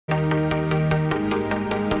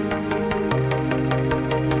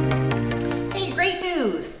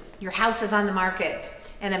Your house is on the market,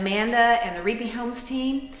 and Amanda and the Reby Homes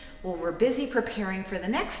team, well, we're busy preparing for the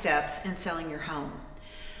next steps in selling your home.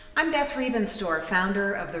 I'm Beth Riebenstorff,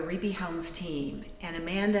 founder of the Reby Homes team, and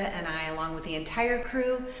Amanda and I, along with the entire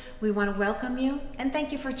crew, we want to welcome you and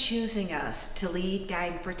thank you for choosing us to lead,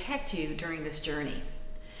 guide, and protect you during this journey.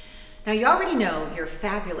 Now, you already know your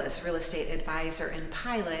fabulous real estate advisor and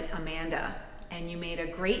pilot, Amanda, and you made a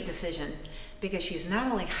great decision because she's not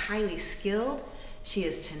only highly skilled, she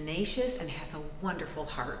is tenacious and has a wonderful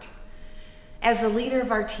heart. As the leader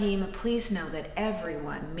of our team, please know that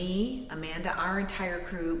everyone, me, Amanda, our entire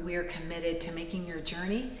crew, we are committed to making your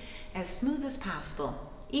journey as smooth as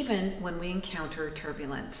possible, even when we encounter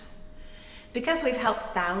turbulence. Because we've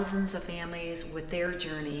helped thousands of families with their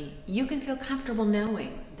journey, you can feel comfortable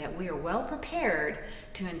knowing that we are well prepared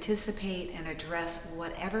to anticipate and address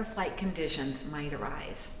whatever flight conditions might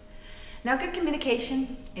arise. Now, good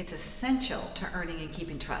communication, it's essential to earning and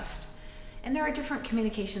keeping trust. And there are different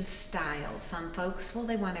communication styles. Some folks, well,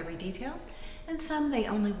 they want every detail, and some they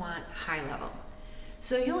only want high level.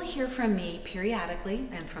 So you'll hear from me periodically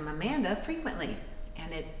and from Amanda frequently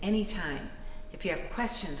and at any time. If you have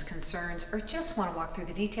questions, concerns, or just want to walk through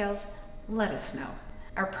the details, let us know.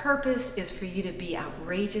 Our purpose is for you to be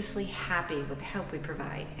outrageously happy with the help we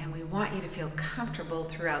provide, and we want you to feel comfortable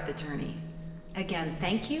throughout the journey. Again,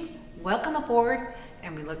 thank you, welcome aboard,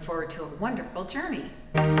 and we look forward to a wonderful journey.